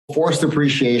forced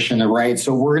appreciation, right?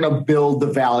 So we're going to build the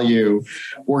value.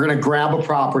 We're going to grab a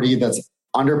property that's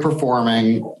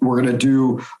underperforming. We're going to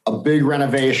do a big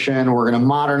renovation. We're going to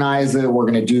modernize it. We're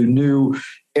going to do new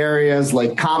areas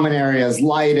like common areas,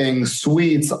 lighting,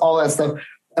 suites, all that stuff.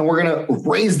 And we're going to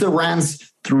raise the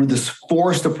rents through this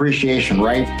forced appreciation,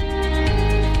 right?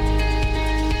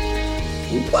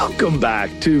 Welcome back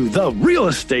to the Real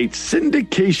Estate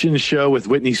Syndication Show with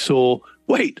Whitney Sewell.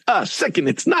 Wait a second.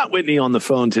 It's not Whitney on the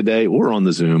phone today or on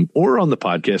the Zoom or on the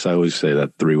podcast. I always say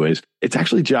that three ways. It's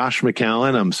actually Josh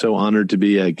McCallan. I'm so honored to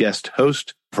be a guest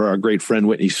host for our great friend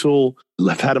Whitney Sewell.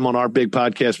 I've had him on our big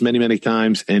podcast many, many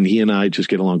times, and he and I just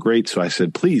get along great. So I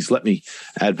said, please let me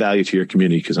add value to your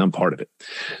community because I'm part of it.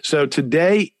 So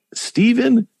today,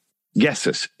 Steven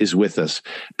Gesis is with us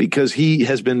because he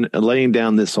has been laying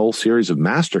down this whole series of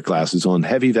masterclasses on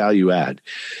heavy value add.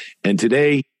 And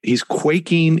today he's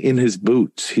quaking in his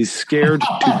boots. He's scared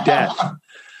to death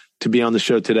to be on the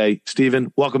show today.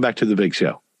 Steven, welcome back to the big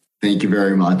show. Thank you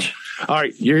very much. All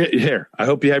right, you're here. I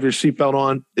hope you have your seatbelt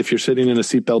on. If you're sitting in a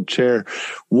seatbelt chair,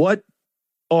 what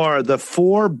are the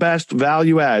 4 best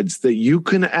value adds that you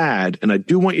can add? And I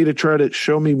do want you to try to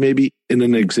show me maybe in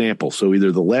an example. So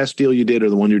either the last deal you did or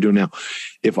the one you're doing now.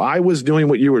 If I was doing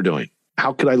what you were doing,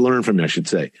 how could I learn from you, I should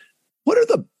say? What are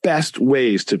the best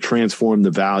ways to transform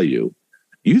the value?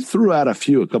 You threw out a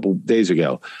few a couple days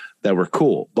ago that were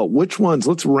cool, but which ones?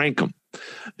 Let's rank them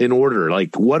in order.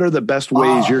 Like, what are the best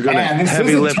ways you're going to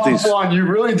heavy lift these? One. You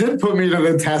really did put me to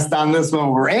the test on this one.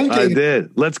 Ranking. I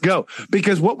did. Let's go.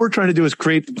 Because what we're trying to do is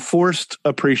create forced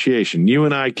appreciation. You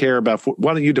and I care about,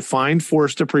 why don't you define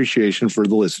forced appreciation for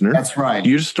the listener? That's right.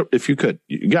 You just, if you could,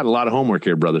 you got a lot of homework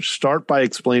here, brother. Start by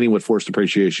explaining what forced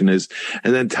appreciation is,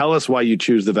 and then tell us why you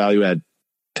choose the value add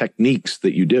techniques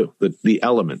that you do, the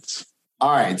elements. All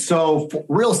right. So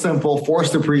real simple,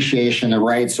 forced appreciation,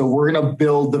 right? So we're going to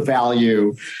build the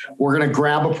value. We're going to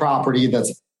grab a property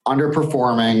that's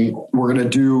underperforming. We're going to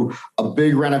do a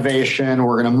big renovation.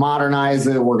 We're going to modernize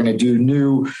it. We're going to do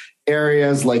new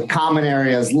areas like common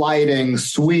areas, lighting,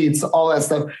 suites, all that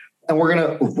stuff. And we're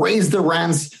going to raise the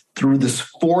rents through this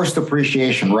forced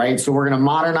appreciation, right? So we're going to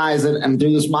modernize it. And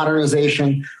through this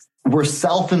modernization, we're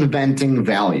self-inventing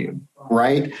value.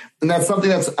 Right. And that's something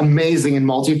that's amazing in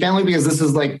multifamily because this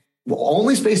is like the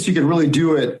only space you could really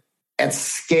do it at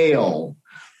scale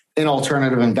in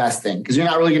alternative investing. Because you're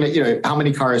not really going to, how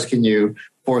many cars can you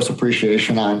force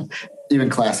appreciation on, even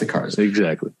classic cars?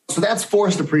 Exactly. So that's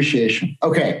forced appreciation.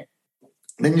 Okay.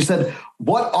 Then you said,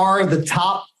 what are the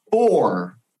top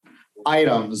 4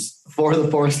 items for the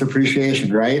forced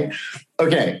appreciation, right?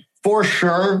 Okay. For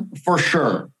sure.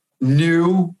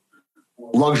 New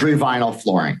luxury vinyl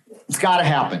flooring. It's got to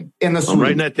happen in the suite. I'm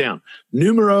writing that down.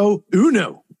 Numero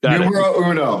uno. Numero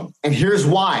uno. And here's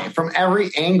why, from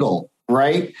every angle,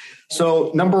 right?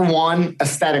 So number 1,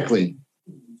 aesthetically.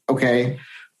 Okay.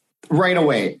 Right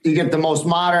away, you get the most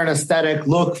modern aesthetic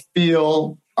look,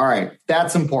 feel. All right.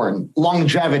 That's important.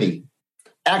 Longevity,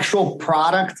 actual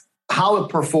product, how it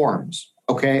performs.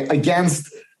 Okay.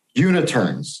 Against unit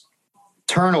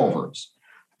turnovers,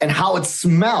 and how it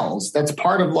smells. That's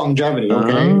part of longevity.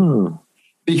 Okay. Oh.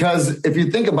 Because if you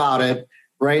think about it,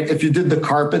 right, if you did the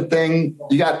carpet thing,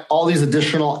 you got all these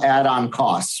additional add-on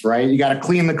costs, right? You got to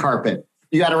clean the carpet.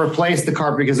 You got to replace the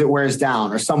carpet because it wears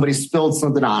down, or somebody spilled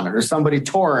something on it, or somebody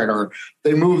tore it, or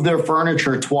they moved their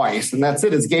furniture twice, and that's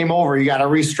it. It's game over. You got to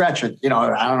restretch it. I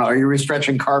don't know. Are you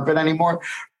restretching carpet anymore?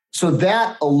 So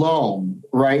that alone,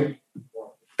 right,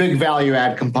 big value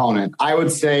add component. I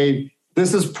would say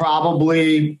this is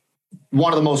probably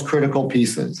one of the most critical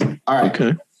pieces. All right.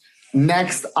 Okay.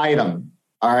 Next item,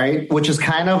 all right, which is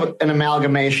kind of an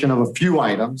amalgamation of a few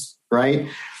items, right?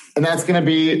 And that's going to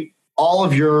be all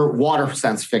of your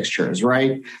WaterSense fixtures,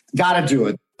 right? Got to do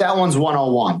it. That one's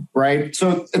 101, right?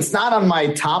 So it's not on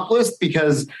my top list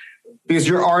because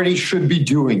you already should be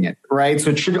doing it, right?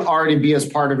 So it should already be as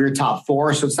part of your top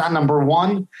 4. So it's not number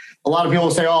 1. A lot of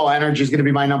people say, oh, energy is going to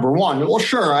be my number 1. Well,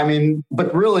 sure. I mean,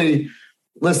 but really,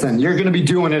 listen, you're going to be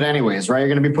doing it anyways, right? You're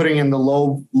going to be putting in the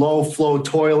low flow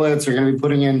toilets. You're going to be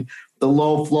putting in the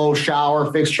low flow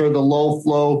shower fixture, the low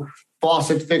flow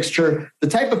faucet fixture. The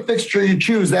type of fixture you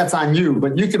choose, that's on you,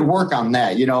 but you could work on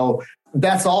that.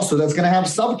 That's going to have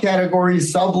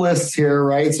subcategories, sublists here,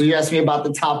 right? So you asked me about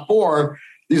the top 4.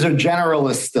 These are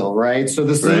generalists still, right? So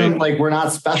this isn't like we're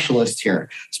not specialists here.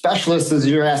 Specialists is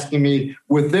you're asking me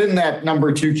within that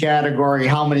number 2 category,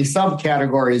 how many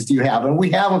subcategories do you have? And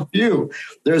we have a few.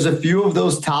 There's a few of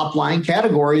those top line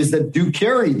categories that do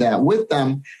carry that with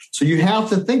them. So you have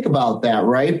to think about that,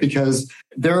 right? Because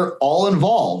they're all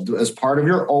involved as part of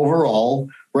your overall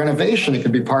renovation. It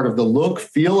could be part of the look,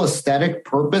 feel, aesthetic,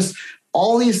 purpose.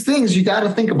 All these things, you got to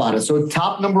think about it. So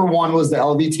top number one was the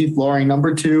LVT flooring.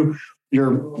 Number two,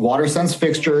 your WaterSense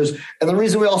fixtures. And the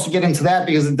reason we also get into that,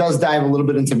 because it does dive a little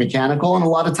bit into mechanical. And a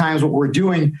lot of times what we're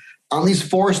doing on these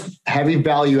forced heavy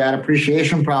value add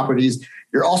appreciation properties,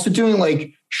 you're also doing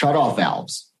like shutoff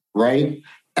valves, right?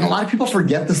 And a lot of people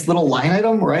forget this little line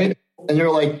item, right? And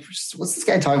you're like, what's this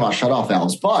guy talking about shutoff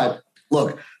valves? But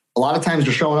look, a lot of times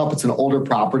you're showing up, it's an older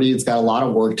property, it's got a lot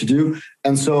of work to do.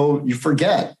 And so you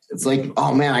forget. It's like,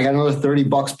 oh man, I got another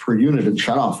 $30 per unit in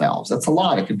shutoff valves. That's a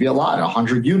lot. It could be a lot,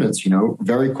 100 units,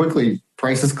 very quickly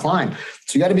prices climb.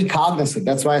 So you got to be cognizant.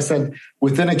 That's why I said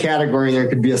within a category, there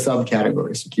could be a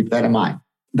subcategory. So keep that in mind.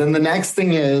 Then the next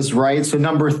thing is, right, so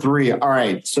number three. All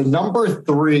right, so number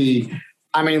three,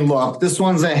 I mean, look, this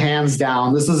one's a hands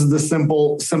down. This is the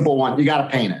simple one. You got to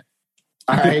paint it.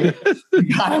 All right,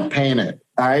 you got to paint it.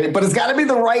 All right, but it's got to be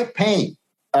the right paint.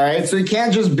 All right, so you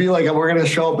can't just be like, we're going to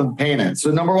show up and paint it.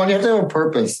 So number one, you have to have a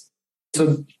purpose.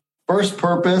 So first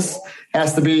purpose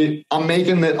has to be, I'm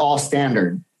making it all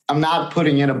standard. I'm not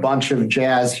putting in a bunch of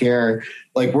jazz here.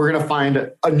 Like we're going to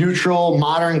find a neutral,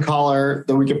 modern color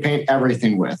that we can paint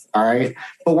everything with. All right,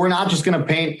 but we're not just going to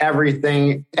paint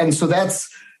everything. And so that's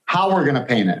how we're going to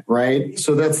paint it, right?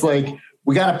 So that's like,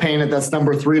 we got to paint it. That's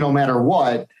number three, no matter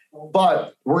what.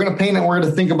 But we're going to paint it. We're going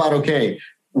to think about, okay,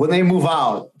 when they move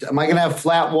out, am I going to have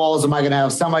flat walls? Am I going to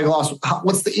have semi-gloss?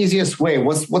 What's the easiest way?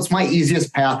 What's my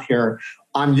easiest path here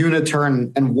on unit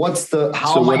turn? And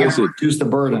how am I going to reduce the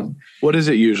burden? What is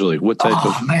it usually? What type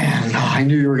of? Oh man, I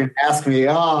knew you were going to ask me.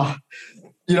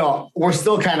 We're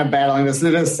still kind of battling this.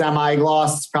 It is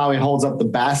semi-gloss. It probably holds up the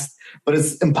best, but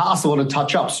it's impossible to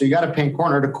touch up. So you got to paint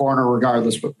corner to corner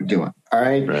regardless what we're doing. All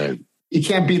right. Right. You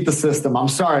can't beat the system. I'm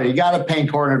sorry. You got to paint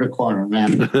corner to corner,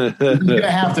 man. You're going to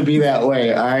have to be that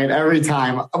way. All right. Every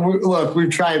time. Look,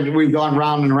 we've gone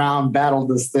round and round, battled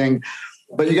this thing.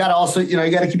 But you got to also, you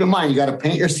got to keep in mind, you got to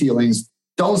paint your ceilings.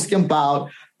 Don't skimp out.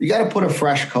 You got to put a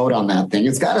fresh coat on that thing.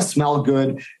 It's got to smell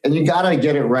good. And you got to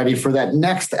get it ready for that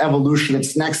next evolution,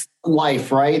 its next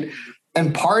life, right?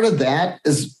 And part of that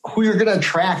is who you're going to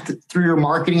attract through your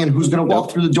marketing and who's going to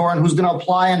walk through the door and who's going to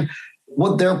apply and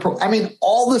what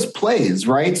all this plays,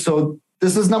 right? So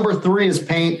this is number three is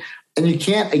paint. And you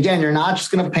can't, again, you're not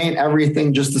just going to paint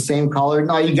everything just the same color.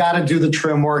 No, you got to do the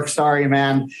trim work. Sorry,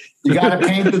 man. You got to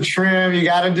paint the trim. You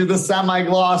got to do the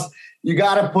semi-gloss. You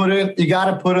got to put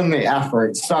in the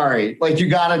effort. Sorry. Like you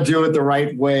got to do it the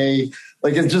right way.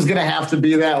 Like it's just going to have to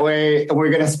be that way. And we're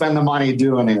going to spend the money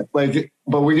doing it. But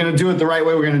we're going to do it the right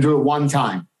way. We're going to do it one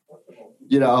time,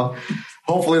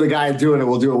 Hopefully the guy doing it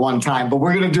will do it one time, but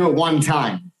we're going to do it one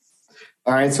time.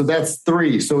 All right. So that's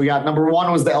three. So we got number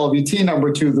one was the LVT.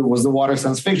 Number two was the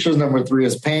WaterSense fixtures. Number three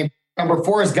is paint. Number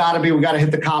four has got to be, we got to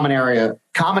hit the common area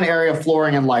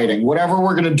flooring and lighting, whatever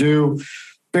we're going to do,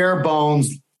 bare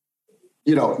bones,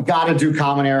 got to do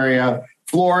common area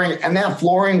flooring. And that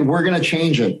flooring, we're going to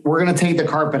change it. We're going to take the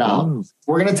carpet out.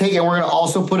 We're going to take it. We're going to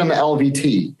also put in the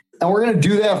LVT. And we're going to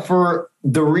do that for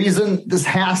the reason this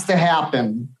has to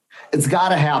happen. It's got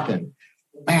to happen.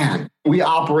 Man, we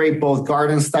operate both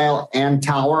garden style and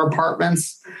tower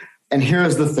apartments. And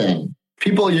here's the thing.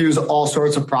 People use all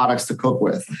sorts of products to cook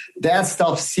with. That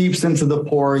stuff seeps into the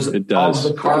pores of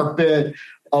the carpet,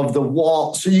 of the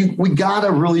wall. So we got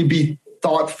to really be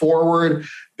thought forward,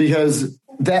 because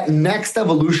that next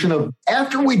evolution of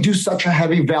after we do such a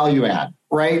heavy value add,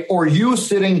 right? Or you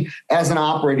sitting as an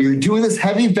operator, you're doing this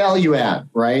heavy value add,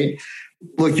 right?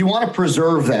 Look, you want to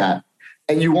preserve that.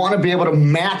 And you want to be able to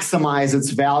maximize its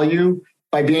value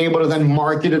by being able to then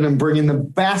market it and bring in the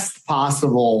best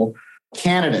possible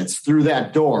candidates through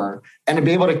that door. And to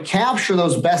be able to capture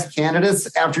those best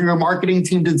candidates after your marketing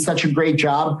team did such a great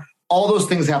job, all those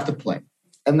things have to play.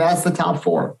 And that's the top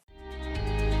four.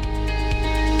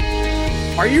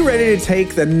 Are you ready to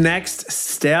take the next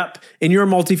step in your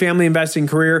multifamily investing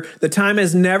career? The time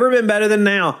has never been better than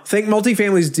now. Think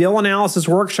Multifamily's Deal Analysis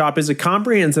Workshop is a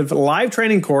comprehensive live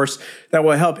training course that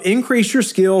will help increase your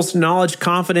skills, knowledge,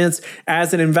 confidence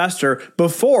as an investor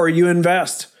before you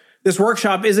invest. This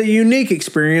workshop is a unique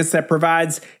experience that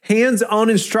provides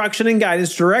hands-on instruction and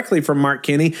guidance directly from Mark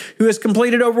Kenney, who has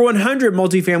completed over 100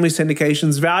 multifamily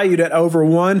syndications valued at over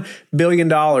 $1 billion.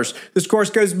 This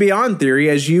course goes beyond theory,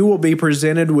 as you will be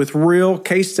presented with real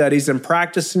case studies and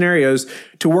practice scenarios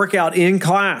to work out in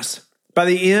class. By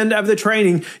the end of the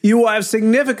training, you will have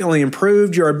significantly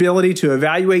improved your ability to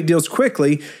evaluate deals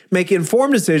quickly, make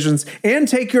informed decisions, and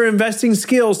take your investing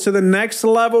skills to the next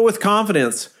level with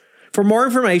confidence. For more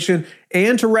information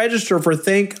and to register for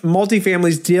Think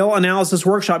Multifamily's Deal Analysis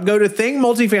Workshop, go to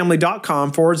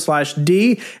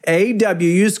thinkmultifamily.com/DAW.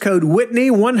 Use code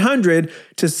Whitney100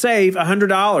 to save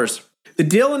 $100. The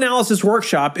Deal Analysis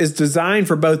Workshop is designed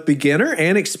for both beginner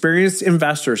and experienced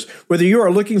investors. Whether you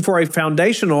are looking for a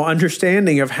foundational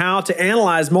understanding of how to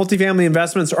analyze multifamily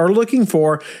investments or looking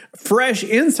for fresh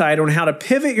insight on how to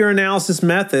pivot your analysis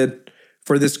method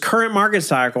for this current market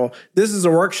cycle, this is a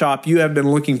workshop you have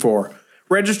been looking for.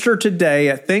 Register today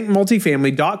at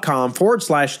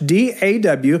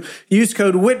thinkmultifamily.com/DAW. Use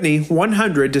code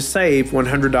Whitney100 to save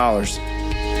 $100.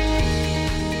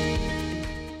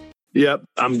 Yep.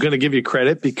 I'm going to give you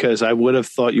credit because I would have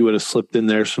thought you would have slipped in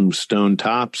there some stone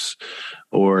tops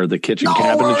or the kitchen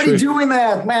cabinetry. We're already doing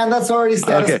that, man. That's already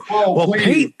status quo. Well,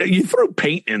 paint, you throw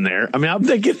paint in there. I mean, I'm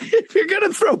thinking if you're going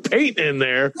to throw paint in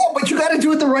there. Yeah, but you got to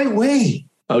do it the right way.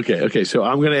 Okay. So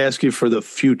I'm going to ask you for the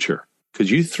future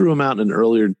because you threw them out in an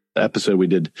earlier episode we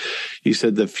did. You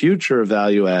said the future of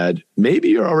value add. Maybe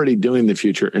you're already doing the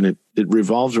future and it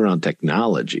revolves around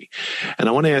technology. And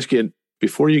I want to ask you,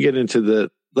 before you get into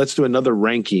let's do another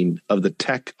ranking of the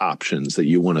tech options that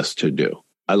you want us to do.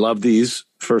 I love these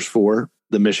first four,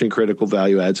 the mission critical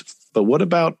value adds. But what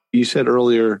about, you said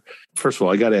earlier, first of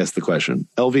all, I got to ask the question,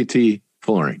 LVT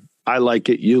flooring. I like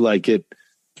it. You like it.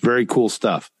 Very cool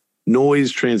stuff.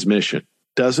 Noise transmission.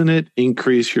 Doesn't it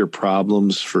increase your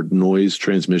problems for noise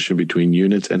transmission between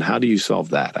units? And how do you solve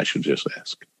that? I should just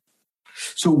ask.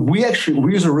 So we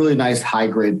use a really nice high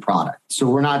grade product. So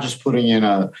we're not just putting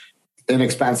in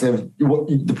inexpensive.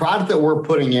 The product that we're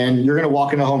putting in, you're going to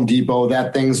walk into Home Depot,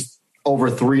 that thing's over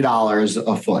 $3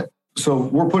 a foot. So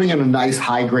we're putting in a nice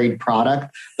high grade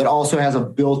product that also has a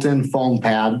built-in foam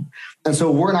pad. And so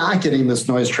we're not getting this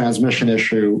noise transmission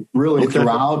issue really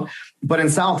throughout. But in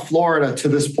South Florida to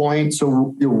this point,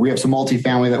 so we have some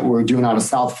multifamily that we're doing out of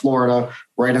South Florida,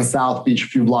 right in South Beach, a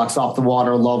few blocks off the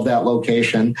water. Love that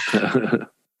location.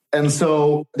 And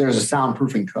so there's a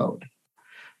soundproofing code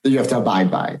that you have to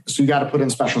abide by. So you got to put in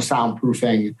special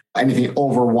soundproofing. Anything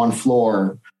over one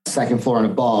floor, second floor and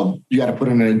above, you got to put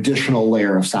in an additional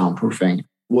layer of soundproofing.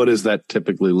 What does that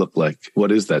typically look like?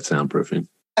 What is that soundproofing?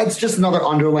 It's just another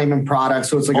underlayment product.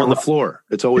 So it's like on the floor.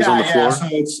 It's always on the floor. So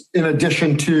it's in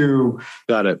addition to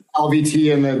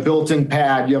LVT and the built-in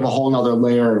pad, you have a whole nother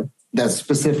layer that's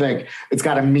specific. It's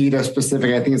got to meet a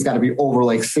specific, I think it's got to be over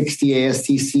like 60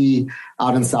 ASTC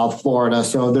out in South Florida.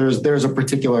 So there's a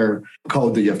particular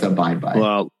code that you have to abide by.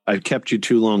 Well, I kept you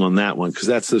too long on that one because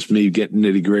that's just me getting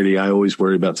nitty gritty. I always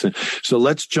worry about. So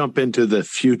let's jump into the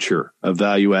future of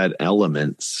value add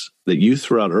elements that you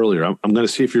threw out earlier. I'm going to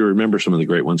see if you remember some of the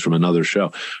great ones from another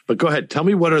show. But go ahead. Tell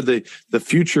me what are the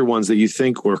future ones that you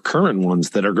think or current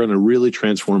ones that are going to really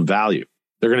transform value?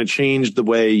 They're going to change the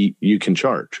way you can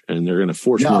charge and they're going to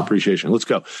force more appreciation. Let's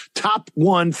go. Top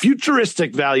one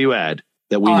futuristic value add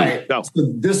that we need. Go.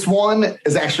 So this one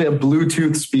is actually a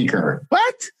Bluetooth speaker.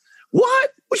 What?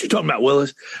 What you talking about,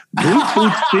 Willis?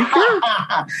 Bluetooth speaker?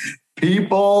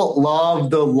 People love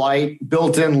the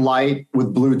built-in light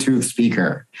with Bluetooth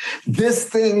speaker. This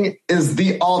thing is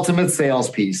the ultimate sales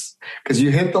piece because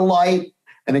you hit the light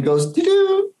and it goes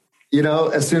doo-doo.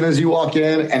 As soon as you walk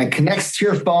in and it connects to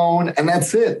your phone and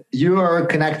that's it. You are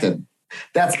connected.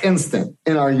 That's instant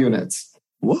in our units.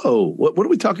 Whoa. What are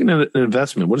we talking about an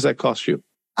investment? What does that cost you?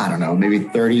 I don't know, maybe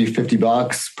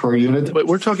 $30-$50 per unit. But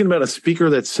we're talking about a speaker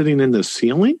that's sitting in the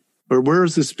ceiling? Or where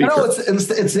is the speaker? No,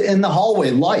 it's in the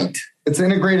hallway light. It's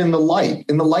integrated in the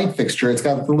light fixture. It's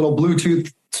got the little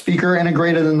Bluetooth speaker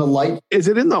integrated in the light. Is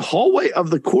it in the hallway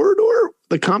of the corridor,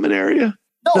 the common area?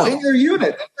 No, in your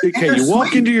unit. Okay, you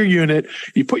walk into your unit,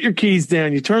 you put your keys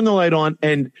down, you turn the light on,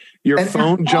 and your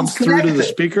phone jumps through to the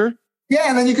speaker? Yeah,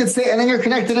 and then you're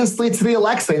connected instantly to the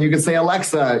Alexa, and you can say,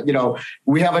 Alexa,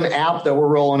 we have an app that we're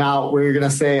rolling out where you're going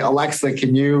to say, Alexa,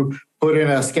 can you put in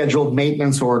a scheduled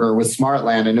maintenance order with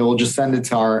Smartland, and it will just send it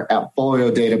to our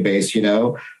Appfolio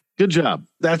database, Good job.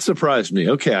 That surprised me.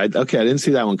 Okay, I didn't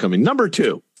see that one coming. Number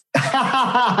two.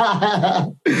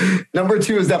 Number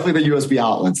two is definitely the USB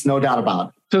outlets, no doubt about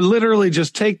it. So literally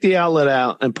just take the outlet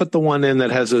out and put the one in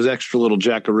that has those extra little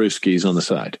Jackarookis on the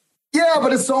side. Yeah,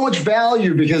 but it's so much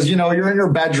value because, you're in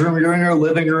your bedroom, you're in your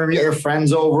living room, you get your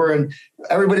friends over, and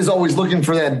everybody's always looking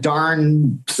for that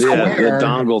darn square. Yeah, the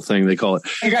dongle thing, they call it.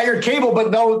 You got your cable,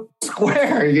 but no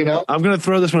square, I'm going to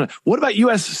throw this one. What about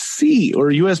USB-C or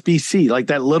USB-C, like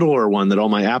that littler one that all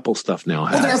my Apple stuff now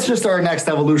has? Well, that's just our next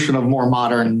evolution of more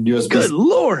modern USB-C. Good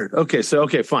Lord.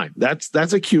 Okay, fine.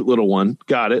 That's a cute little one.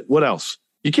 Got it. What else?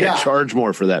 You can't charge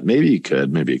more for that. Maybe you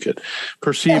could.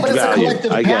 Perceived but it's value. a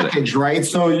collective package, right?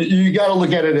 So you got to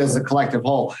look at it as a collective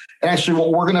whole. And actually,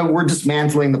 we're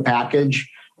dismantling the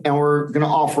package, and we're going to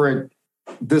offer it.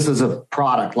 This is a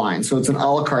product line, so it's an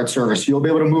a la carte service. You'll be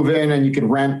able to move in, and you can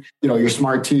rent, your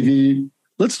smart TV.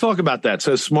 Let's talk about that.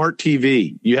 So smart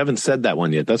TV, you haven't said that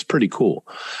one yet. That's pretty cool.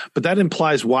 But that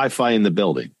implies Wi-Fi in the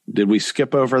building. Did we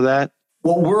skip over that?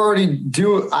 Well, we're already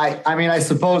I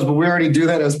suppose, but we already do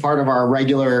that as part of our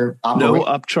regular operation. No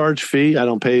upcharge fee? I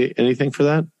don't pay anything for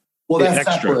that? Well, that's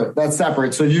separate. That's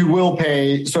separate. So you will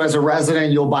pay. So as a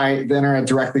resident, you'll buy the internet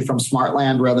directly from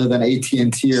Smartland rather than AT&T.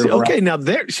 Now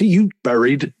you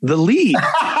buried the lead.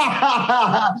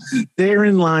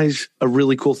 Therein lies a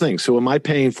really cool thing. So am I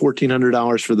paying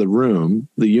 $1,400 for the room,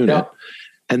 the unit, Yep.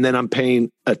 and then I'm paying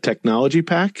a technology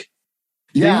pack?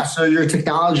 Yeah. So your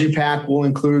technology pack will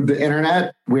include the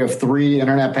internet. We have 3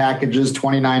 internet packages,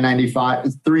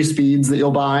 $29.95, 3 speeds that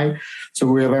you'll buy. So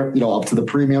we have, up to the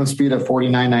premium speed of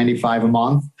 $49.95 a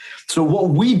month. So what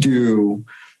we do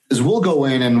is we'll go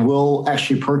in and we'll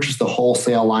actually purchase the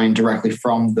wholesale line directly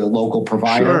from the local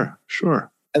provider. Sure.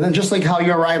 And then just like how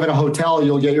you arrive at a hotel,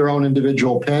 you'll get your own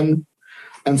individual PIN.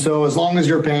 And so as long as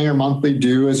you're paying your monthly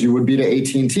due as you would be to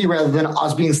AT&T, rather than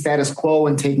us being status quo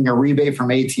and taking a rebate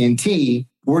from AT&T,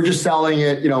 we're just selling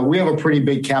it. We have a pretty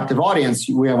big captive audience.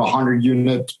 We have 100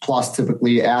 unit plus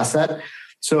typically asset.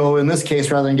 So in this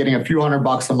case, rather than getting a few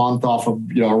 $100 a month off of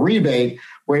a rebate,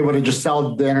 we're able to just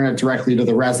sell the internet directly to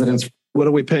the residents. What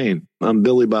are we paying? I'm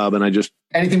Billy Bob, and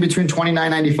anything between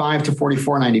 $29.95 to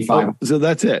 $44.95. So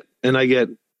that's it, and I get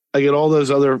all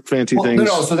those other fancy things.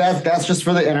 No. So that's just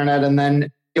for the internet, and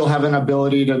then you'll have an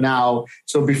ability to now.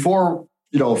 So before,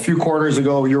 a few quarters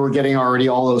ago, you were getting already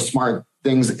all those smart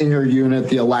things in your unit,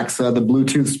 the Alexa, the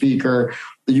Bluetooth speaker,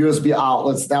 the USB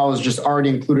outlets. That was just already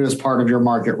included as part of your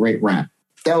market rate rent.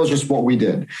 That was just what we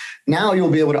did. Now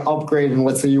you'll be able to upgrade, and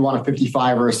let's say you want a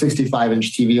 55 or a 65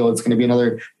 inch TV. It's going to be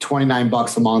another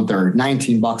 $29 a month or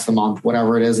 $19 a month,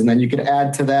 whatever it is. And then you could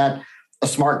add to that a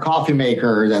smart coffee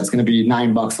maker that's going to be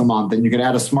 $9 a month. And you could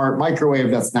add a smart microwave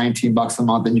that's $19 a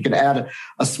month. And you could add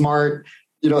a smart,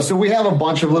 so we have a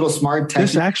bunch of little smart tech.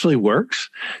 This actually works.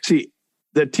 See,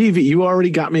 the TV, you already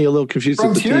got me a little confused.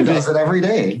 Frontier does it every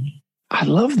day. I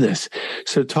love this.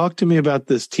 So talk to me about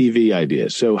this TV idea.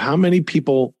 So how many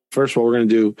people, first of all, we're going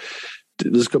to do,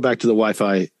 let's go back to the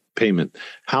Wi-Fi payment.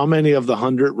 How many of the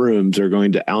 100 rooms are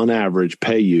going to, on average,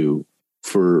 pay you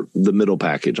for the middle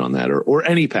package on that or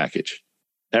any package?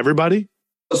 Everybody?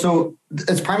 So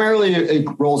it's primarily, it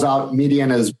rolls out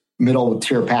median as middle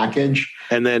tier package.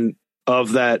 And then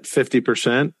of that,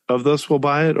 50% of this will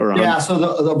buy it? Or yeah, so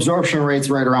the absorption rate's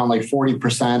right around like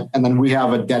 40%. And then we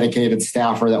have a dedicated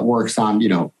staffer that works on,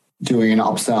 doing an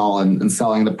upsell and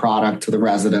selling the product to the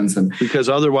residents. And because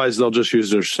otherwise they'll just use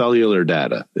their cellular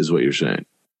data, is what you're saying.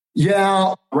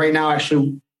 Yeah. Right now,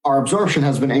 actually, our absorption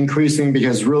has been increasing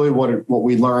because really what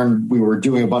we learned, we were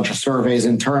doing a bunch of surveys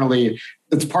internally.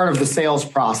 It's part of the sales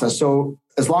process. So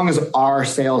as long as our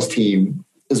sales team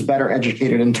is better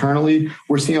educated internally,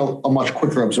 we're seeing a much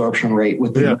quicker absorption rate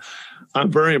with them. Yeah.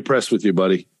 I'm very impressed with you,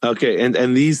 buddy. Okay.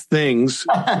 And these things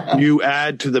you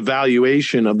add to the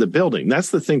valuation of the building.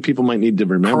 That's the thing people might need to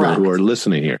remember. Correct. Who are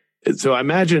listening here. So I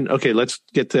imagine, okay, let's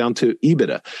get down to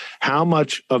EBITDA. How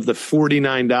much of the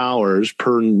 $49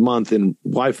 per month in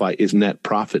Wi-Fi is net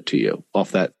profit to you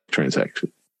off that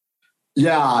transaction?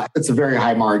 Yeah, it's a very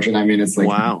high margin. I mean, it's like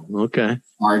wow. Okay.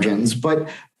 Margins, but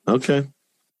okay.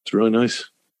 It's really nice.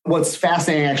 What's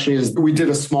fascinating actually is we did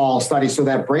a small study. So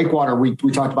that breakwater we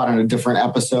talked about in a different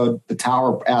episode, the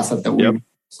tower asset that we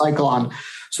cycle on.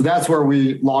 So that's where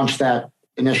we launched that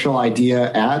initial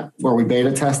idea at, where we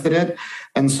beta tested it.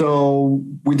 And so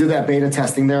we did that beta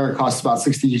testing there. It costs about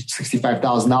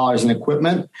 $65,000 in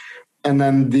equipment. And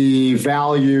then the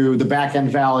value, the back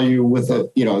end value with the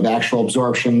actual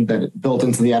absorption that it built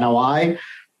into the NOI,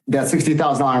 that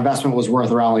 $60,000 investment was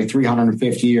worth around like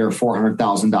 $350,000 or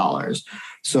 $400,000.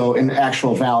 So in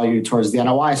actual value towards the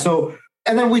NOI. So,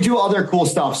 and then we do other cool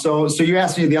stuff. So you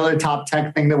asked me, the other top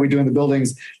tech thing that we do in the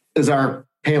buildings is our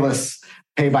payless,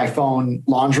 pay by phone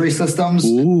laundry systems.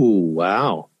 Ooh,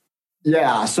 wow.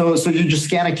 Yeah. So you just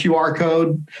scan a QR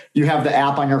code. You have the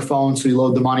app on your phone. So you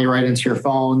load the money right into your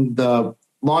phone. The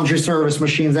laundry service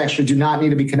machines actually do not need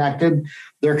to be connected.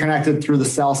 They're connected through the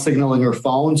cell signal in your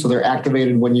phone. So they're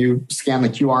activated when you scan the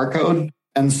QR code.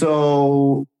 And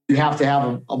so you have to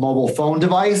have a mobile phone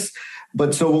device.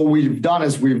 But so what we've done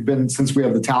is since we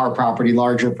have the tower property,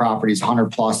 larger properties,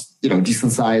 100 plus,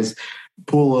 decent size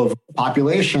pool of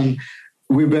population,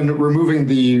 we've been removing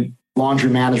the laundry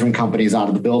management companies out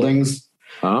of the buildings.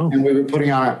 And we were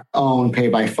putting on our own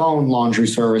pay-by-phone laundry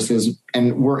services,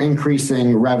 and we're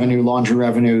increasing laundry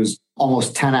revenues,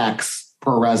 almost 10x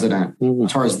per resident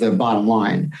as far as the bottom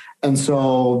line. And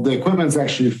so the equipment's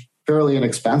actually fairly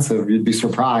inexpensive. You'd be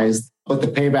surprised, but the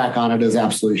payback on it is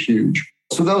absolutely huge.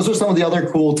 So those are some of the other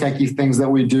cool techie things that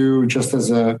we do just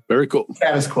as a very cool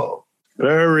status quo.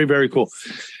 Very, very cool.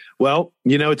 Well,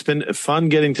 it's been fun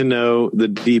getting to know the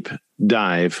deep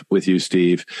dive with you,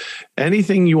 Steve.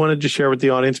 Anything you wanted to share with the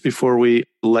audience before we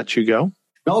let you go?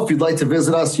 No, if you'd like to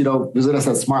visit us, visit us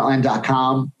at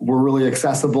smartland.com. We're really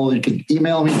accessible. You can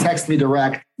email me, text me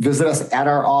direct, visit us at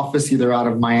our office, either out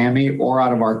of Miami or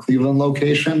out of our Cleveland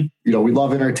location. We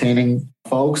love entertaining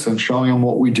folks and showing them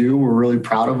what we do. We're really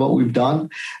proud of what we've done.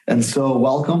 And so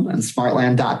welcome, and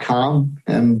smartland.com.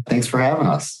 And thanks for having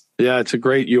us. Yeah, it's a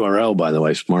great URL, by the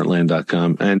way,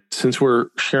 smartland.com. And since we're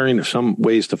sharing some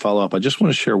ways to follow up, I just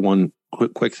want to share one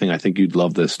quick thing. I think you'd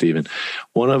love this, Steven.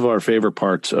 One of our favorite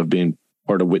parts of being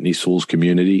part of Whitney Sewell's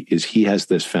community is he has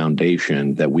this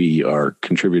foundation that we are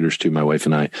contributors to, my wife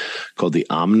and I, called the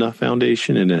Omna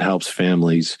Foundation, and it helps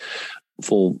families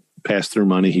full pass-through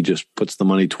money. He just puts the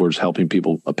money towards helping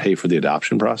people pay for the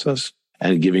adoption process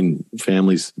and giving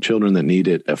families, children that need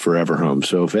it, a forever home.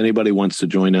 So if anybody wants to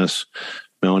join us,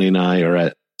 Melanie and I are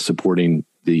at supporting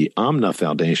the Omna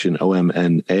Foundation,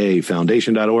 OMNA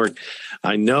foundation.org.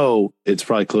 I know it's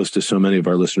probably close to so many of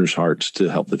our listeners' hearts to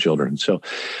help the children. So,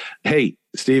 hey,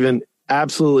 Steven,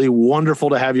 absolutely wonderful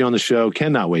to have you on the show.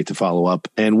 Cannot wait to follow up.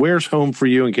 And where's home for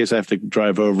you in case I have to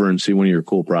drive over and see one of your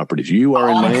cool properties? You are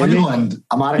in Miami? Cleveland.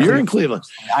 I'm out of You're in Cleveland.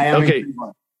 I am okay. in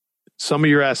Cleveland. Some of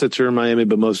your assets are in Miami,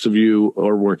 but most of you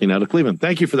are working out of Cleveland.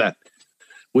 Thank you for that.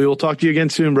 We will talk to you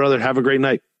again soon, brother. Have a great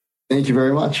night. Thank you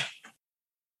very much.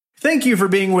 Thank you for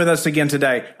being with us again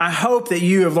today. I hope that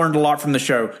you have learned a lot from the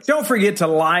show. Don't forget to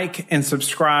like and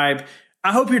subscribe.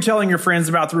 I hope you're telling your friends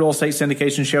about the Real Estate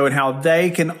Syndication Show and how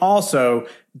they can also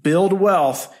build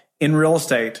wealth in real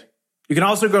estate. You can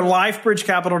also go to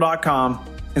lifebridgecapital.com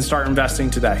and start investing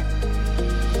today.